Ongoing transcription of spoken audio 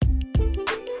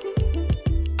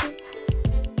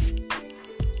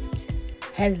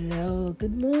Hello,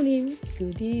 good morning,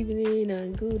 good evening,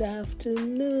 and good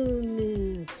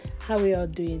afternoon. How are you all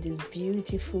doing this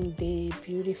beautiful day?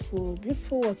 Beautiful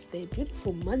what's day?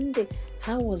 Beautiful Monday.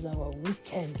 How was our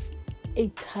weekend?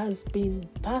 It has been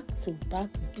back to back,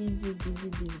 busy,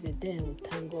 but then we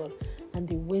thank God. And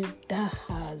the weather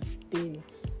has been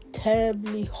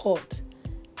terribly hot.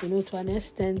 To an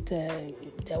extent,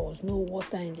 there was no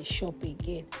water in the shop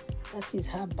again. That is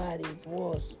how bad it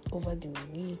was over the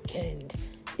weekend.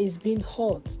 It's been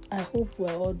hot. I hope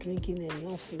we're all drinking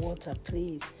enough water,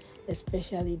 please.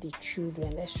 Especially the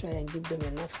children. Let's try and give them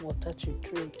enough water to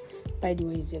drink. By the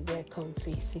way, it's your girl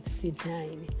Comfy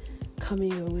 69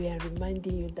 coming your way and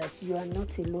reminding you that you are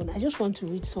not alone. I just want to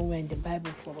read somewhere in the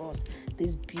Bible for us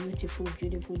this beautiful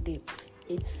day.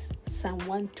 It's Psalm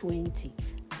 120.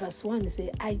 Verse 1 says,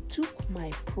 I took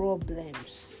my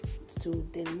problems to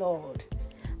the Lord.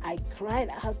 I cried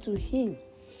out to him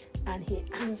and he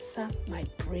answered my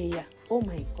prayer. Oh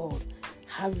my God,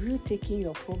 have you taken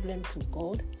your problem to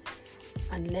God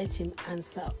and let him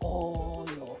answer all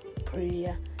your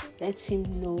prayer? Let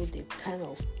him know the kind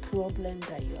of problem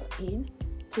that you're in.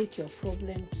 Take your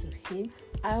problem to him.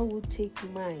 I will take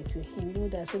mine to him.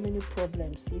 There are so many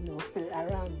problems,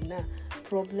 around now.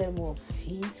 Problem of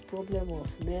heat, problem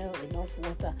of not enough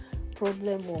water,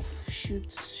 problem of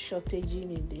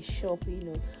shortaging in the shop,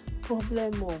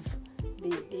 problem of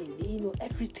the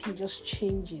everything just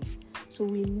changing. So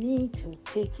we need to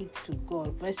take it to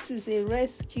God. Verse 2 says,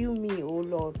 rescue me, O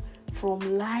Lord, from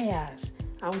liars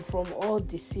and from all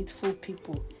deceitful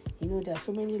people. There are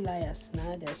so many liars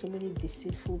now. There are so many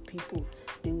deceitful people.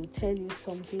 They will tell you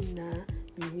something now.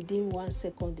 Within 1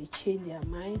 second, they change their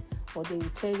mind. Or they will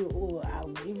tell you,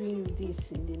 I'm giving you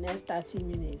this in the next 30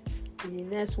 minutes. In the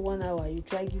next 1 hour, you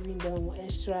try giving them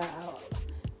extra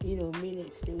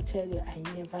minutes. They will tell you, I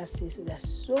never say so.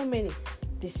 There's so many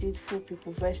deceitful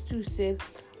people. Verse 2 said,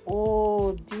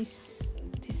 this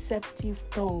deceptive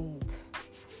tongue.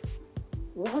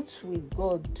 What will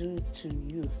God do to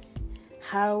you?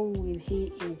 How will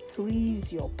he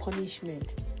increase your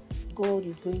punishment? God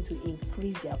is going to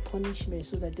increase their punishment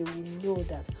so that they will know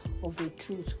that of the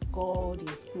truth, God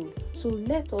is good. So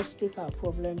let us take our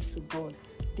problems to God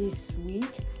this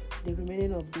week, the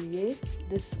remaining of the year,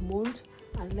 this month,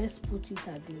 and let's put it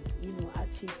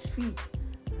at his feet.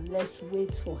 And let's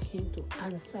wait for him to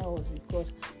answer us,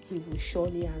 because he will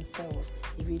surely answer us.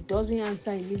 If he doesn't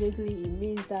answer immediately, it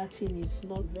means that thing is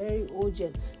not very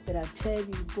urgent. But I tell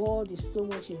you, God is so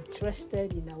much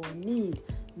interested in our need,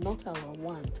 not our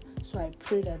want. So I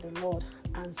pray that the Lord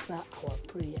answer our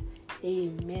prayer.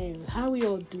 Amen. How are we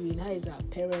all doing? How is our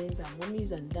parents, our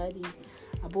mommies and daddies?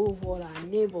 Above all, our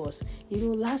neighbors.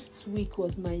 Last week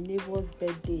was my neighbor's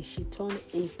birthday. She turned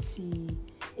 80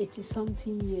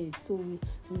 something years. So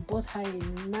we bought her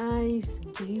a nice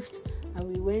gift and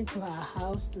we went to her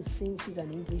house to sing. She's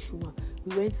an English woman.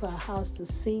 We went to her house to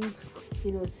sing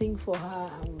for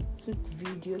her, and we took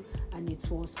video, and it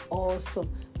was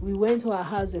awesome. We went to her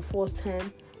house the first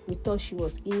time. We thought she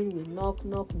was in. We knock,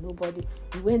 nobody.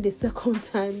 We went the second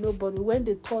time, nobody. We went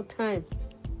the third time,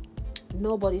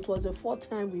 nobody. It was the fourth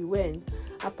time we went.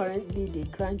 Apparently, the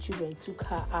grandchildren took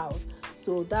her out.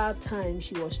 So that time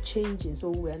she was changing, so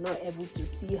we were not able to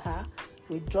see her.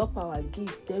 We dropped our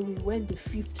gift. Then we went the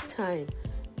fifth time.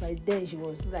 By then she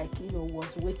was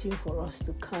was waiting for us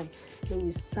to come. Then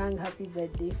we sang happy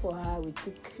birthday for her. We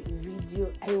took a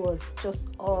video. It was just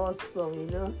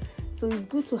awesome, So it's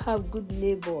good to have good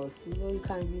neighbors. You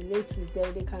can relate with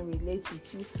them. They can relate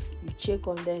with you. You check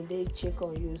on them. They check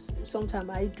on you. Sometimes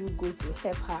I do go to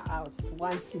help her out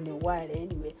once in a while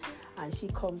anyway. And she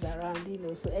comes around,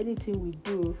 So anything we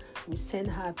do, we send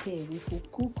her things. If we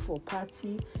cook for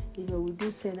party, we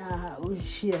do send her own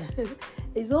share.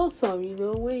 It's awesome,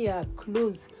 when you are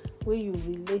close, when you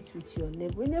relate with your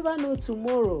neighbor. We never know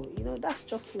tomorrow. That's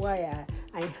just why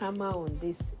I hammer on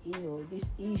this,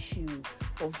 these issues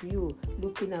of you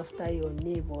looking after your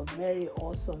neighbor. Very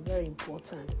awesome, very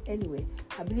important. Anyway,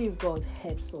 I believe God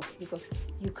helps us, because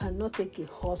you cannot take a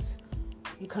horse.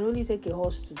 You can only take a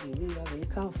horse to the river, but you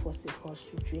can't force a horse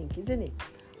to drink, isn't it?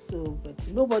 So, but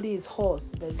nobody is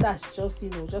horse, but that's just,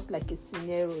 just like a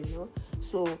scenario,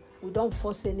 So we don't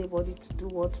force anybody to do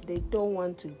what they don't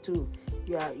want to do.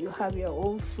 You have your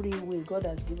own free will. God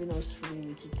has given us free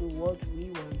will to do what we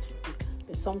want to do.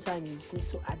 Sometimes it's good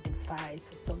to advise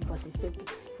somebody, say,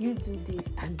 you do this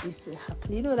and this will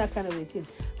happen. You know, that kind of a thing.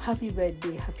 Happy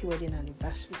birthday, happy wedding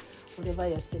anniversary, whatever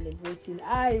you're celebrating.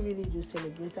 I really do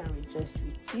celebrate and rejoice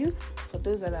with you. For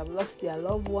those that have lost their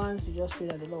loved ones, we just pray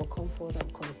that the Lord comfort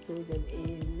and console them.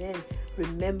 Amen.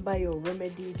 Remember your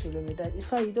remedy to remedy. In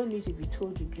fact, you don't need to be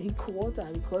told to drink water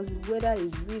because the weather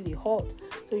is really hot.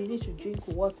 So you need to drink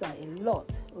water a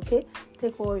lot. Okay?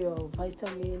 Take all your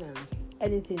vitamin and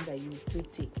anything that you do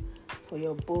take for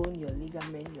your bone, your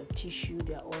ligament, your tissue.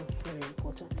 They are all very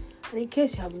important. And in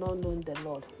case you have not known the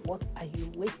Lord, what are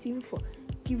you waiting for?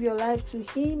 Give your life to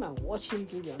Him and watch Him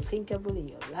do the unthinkable in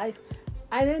your life.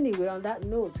 And anyway, on that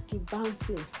note, keep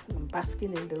bouncing and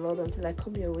basking in the Lord until I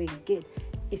come your way again.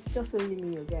 It's just only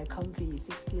me, your guy, Comfy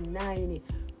 69,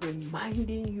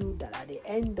 reminding you that at the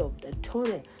end of the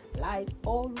tunnel, light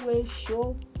always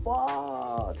show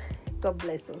forth. God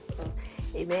bless us all.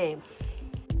 Amen.